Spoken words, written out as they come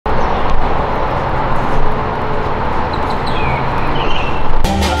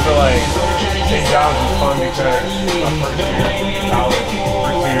And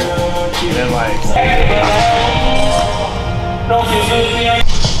then like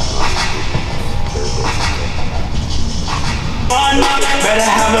better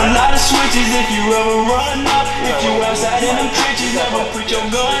have a lot of switches if you ever run up. If you outside in them trenches, never put your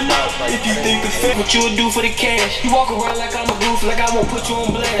gun up. If you think the fit, what you would do for the cash. You walk around like I'm a goof, like I won't put you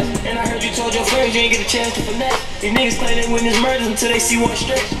on blast. And I heard you told your friends you ain't get a chance to finesse. These niggas claim they witness murders until they see one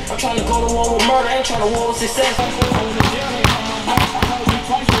stretch. I'm trying to go to war with murder, I ain't trying to war with success.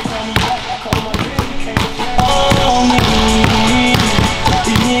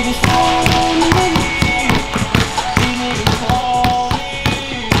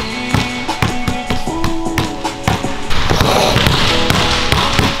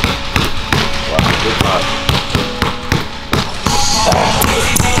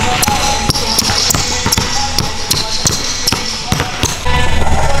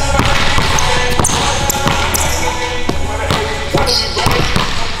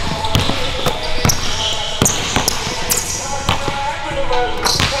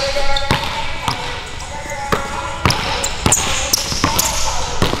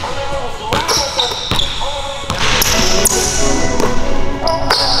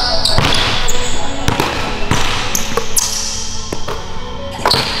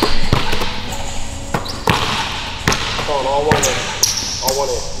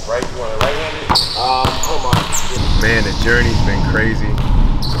 Man, the journey's been crazy.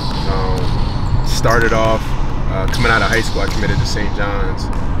 Started off coming out of high school, I committed to St. John's,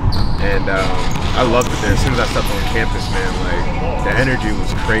 and I loved it there. As soon as I stepped on campus, man, like the energy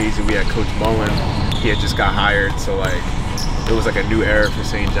was crazy. We had Coach Mullen; he had just got hired, so like it was like a new era for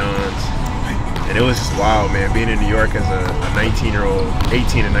St. John's, and it was just wild, man. Being in New York as a 19-year-old,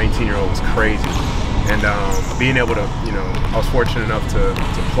 18 and 19-year-old was crazy. And being able to, you know, I was fortunate enough to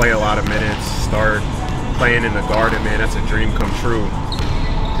play a lot of minutes, start playing in the Garden, man, that's a dream come true.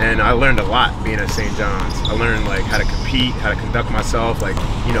 And I learned a lot being at St. John's. I learned like how to compete, how to conduct myself, like,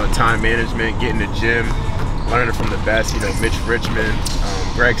 you know, time management, getting the gym, learning from the best, you know, Mitch Richmond,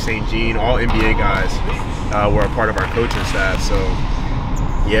 Greg St. Jean, all NBA guys were a part of our coaching staff. So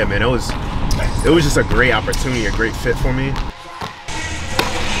yeah, man, it was just a great opportunity, a great fit for me.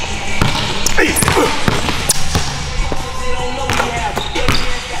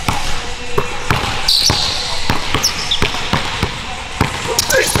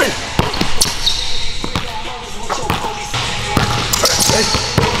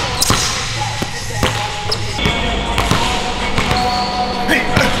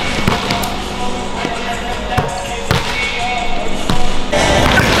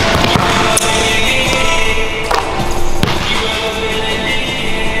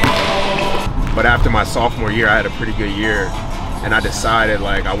 But after my sophomore year, I had a pretty good year, and I decided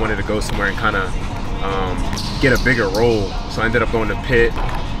like I wanted to go somewhere and kind of get a bigger role. So I ended up going to Pitt,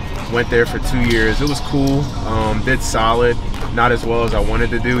 went there for 2 years. It was cool, did solid, not as well as I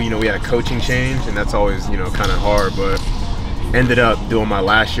wanted to do. You know, we had a coaching change, and that's always, you know, kind of hard, but ended up doing my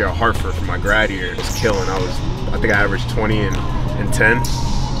last year at Hartford for my grad year. It was killing. I think I averaged 20 and 10,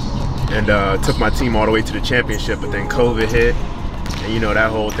 and took my team all the way to the championship, but then COVID hit. And you know, that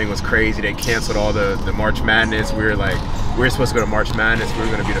whole thing was crazy. They canceled all the March Madness. We were supposed to go to March Madness. We were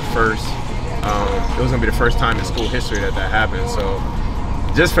going to be the first. It was going to be the first time in school history that happened. So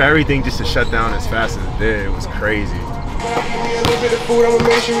just for everything just to shut down as fast as it did, it was crazy. Give me a little bit of food, I'm gonna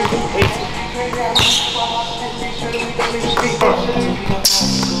make sure we can eat.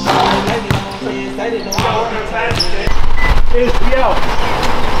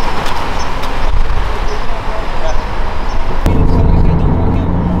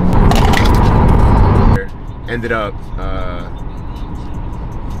 Ended up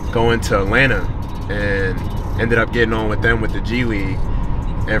going to Atlanta and ended up getting on with them with the G League,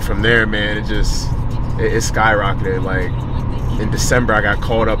 and from there, man, it skyrocketed. Like in December, I got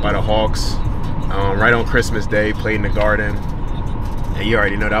called up by the Hawks right on Christmas Day, played in the Garden, and you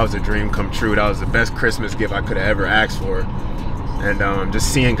already know that was a dream come true. That was the best Christmas gift I could have ever asked for. And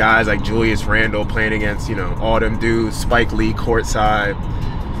just seeing guys like Julius Randle playing against, you know, all them dudes, Spike Lee courtside.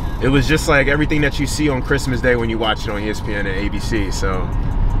 It was just like everything that you see on Christmas Day when you watch it on ESPN and ABC. So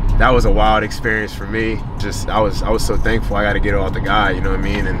that was a wild experience for me. Just I was so thankful. I got to get it off the guy, you know what I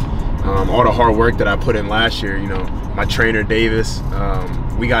mean? And all the hard work that I put in last year, you know, my trainer Davis,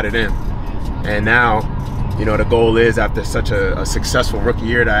 we got it in. And now, you know, the goal is, after such a successful rookie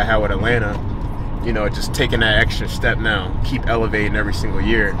year that I had with Atlanta, you know, just taking that extra step now, keep elevating every single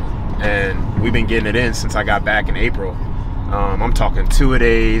year. And we've been getting it in since I got back in April. I'm talking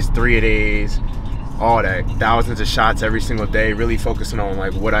 2-a-days, 3-a-days, all that, thousands of shots every single day, really focusing on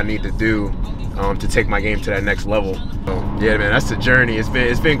like what I need to do to take my game to that next level. So, yeah, man, that's the journey. It's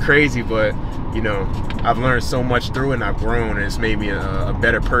been crazy, but you know, I've learned so much through it, and I've grown, and it's made me a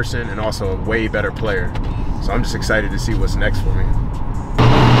better person and also a way better player. So I'm just excited to see what's next for me.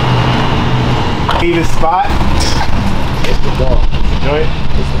 Even spot. It's the ball. Enjoy it.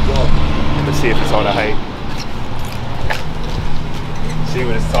 It's the ball. Let's see if it's on the height. See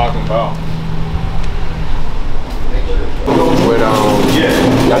what it's talking about. With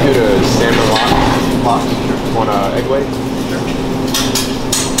y'all do the salmon lock on Eggway?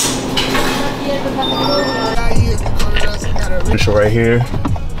 Sure. Right here,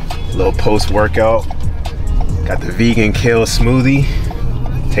 a little post-workout. Got the vegan kale smoothie.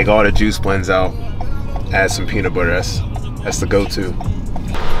 Take all the juice blends out. Add some peanut butter. That's the go-to.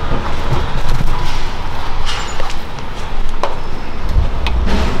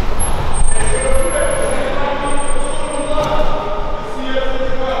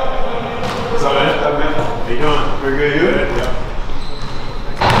 Very good, you? Yeah.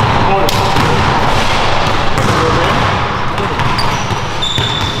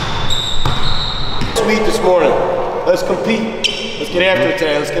 Sweet this morning. Let's compete. Let's get after it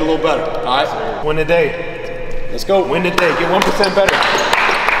today. Let's get a little better. All right? Win the day. Let's go. Win the day. Get 1% better.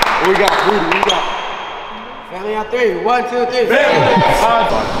 What we got? Rudy, what we got? Family on three. 1, 2, 3.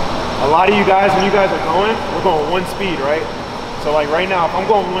 A lot of you guys, when you guys are going, we're going 1 speed, right? So like right now, if I'm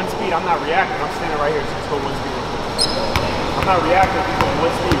going 1 speed, I'm not reacting. I'm standing right here, so just go 1 speed. I'm not reacting, just going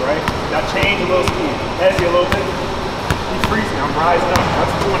 1 speed, right? Now change a little speed. Hezzy a little bit. He's freezing, I'm rising up. That's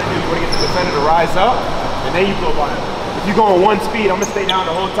what you want to do. You want to get the defender to rise up, and then you go by him. If you're going 1 speed, I'm going to stay down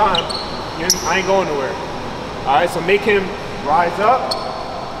the whole time. I ain't going nowhere. All right, so make him rise up.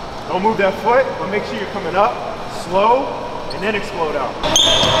 Don't move that foot, but make sure you're coming up, slow, and then explode out.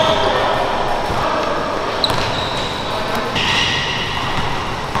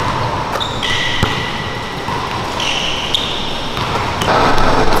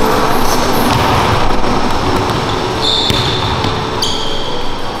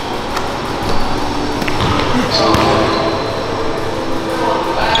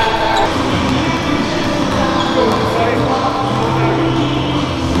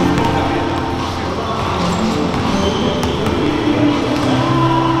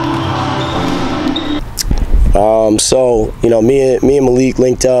 So, you know, me and Malik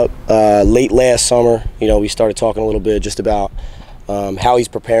linked up late last summer. You know, we started talking a little bit just about how he's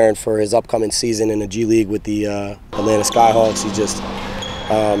preparing for his upcoming season in the G League with the Atlanta Skyhawks. He's just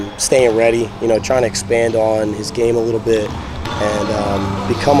staying ready, you know, trying to expand on his game a little bit and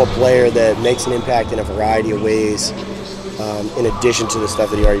become a player that makes an impact in a variety of ways in addition to the stuff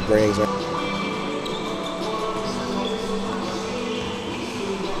that he already brings.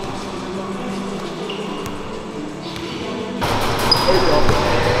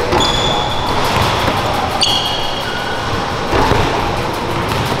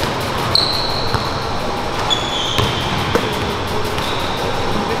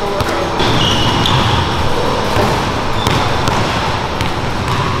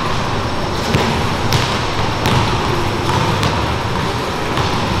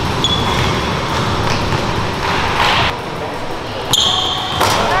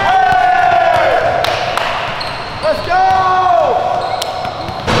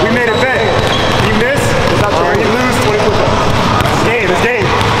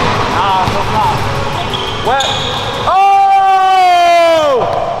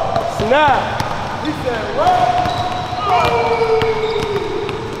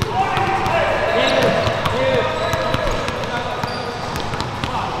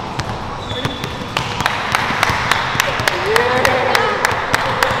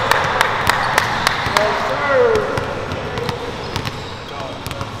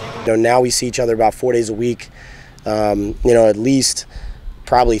 You know, now we see each other about 4 days a week. You know, at least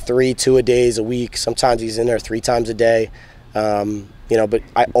probably 2 days a week. Sometimes he's in there 3 times a day. You know, but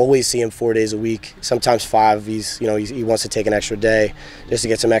I always see him 4 days a week. Sometimes 5. He's, you know, he wants to take an extra day just to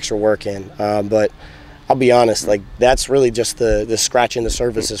get some extra work in. But I'll be honest, like that's really just the scratching the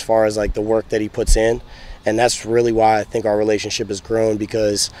surface as far as like the work that he puts in. And that's really why I think our relationship has grown,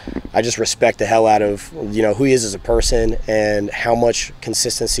 because I just respect the hell out of, you know, who he is as a person and how much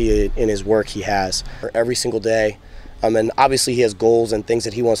consistency in his work he has every single day. And obviously he has goals and things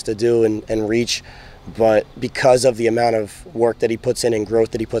that he wants to do and reach, but because of the amount of work that he puts in and growth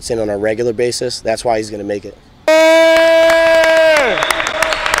that he puts in on a regular basis, that's why he's going to make it.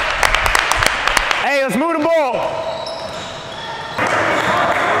 Hey, let's move the ball.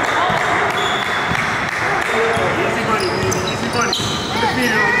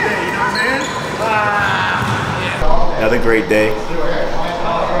 Another great day.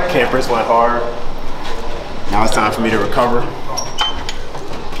 Campers went hard. Now it's time for me to recover.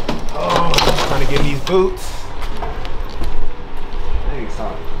 Oh, trying to get these boots. Thanks,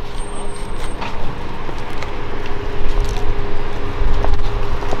 huh?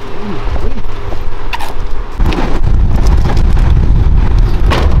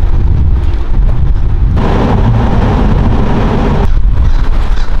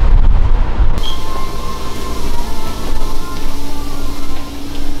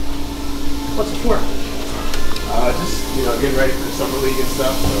 What's it for? Just, you know, getting ready for the summer league and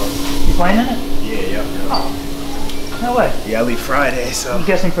stuff. So. You playing in it? Yeah. Oh, no way. Yeah, I leave Friday, so. I'm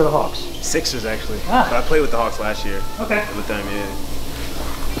guessing for the Hawks. Sixers, actually. Ah. But I played with the Hawks last year. Okay. With them, yeah.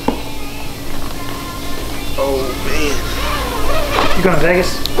 Oh, man. You going to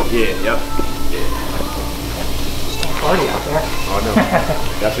Vegas? Yeah, yep. Yeah. Just don't party out there. Oh, no.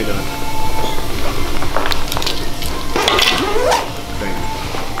 Definitely not. Thank you.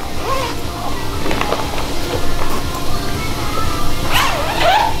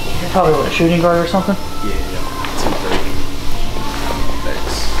 You're probably what, a shooting guard or something? Yeah. 2-3.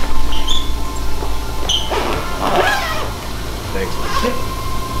 Thanks. Thanks, man.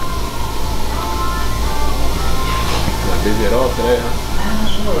 Not busy at all today, huh?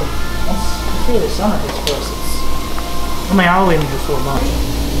 Really. Once the summer hits for us, I mean, I'll leave them for 4 months.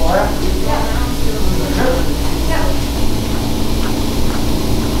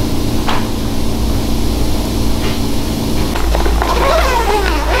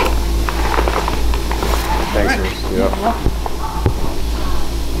 Thanks, Bruce. Yep.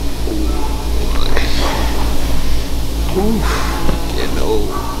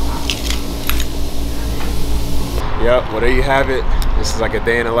 Yep, well there you have it. This is like a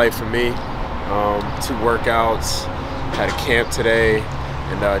day in the life for me. 2 workouts, had a camp today,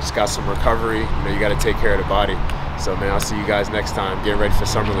 and just got some recovery. You know, you got to take care of the body. So man, I'll see you guys next time. Getting ready for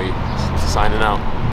summer league. Signing out.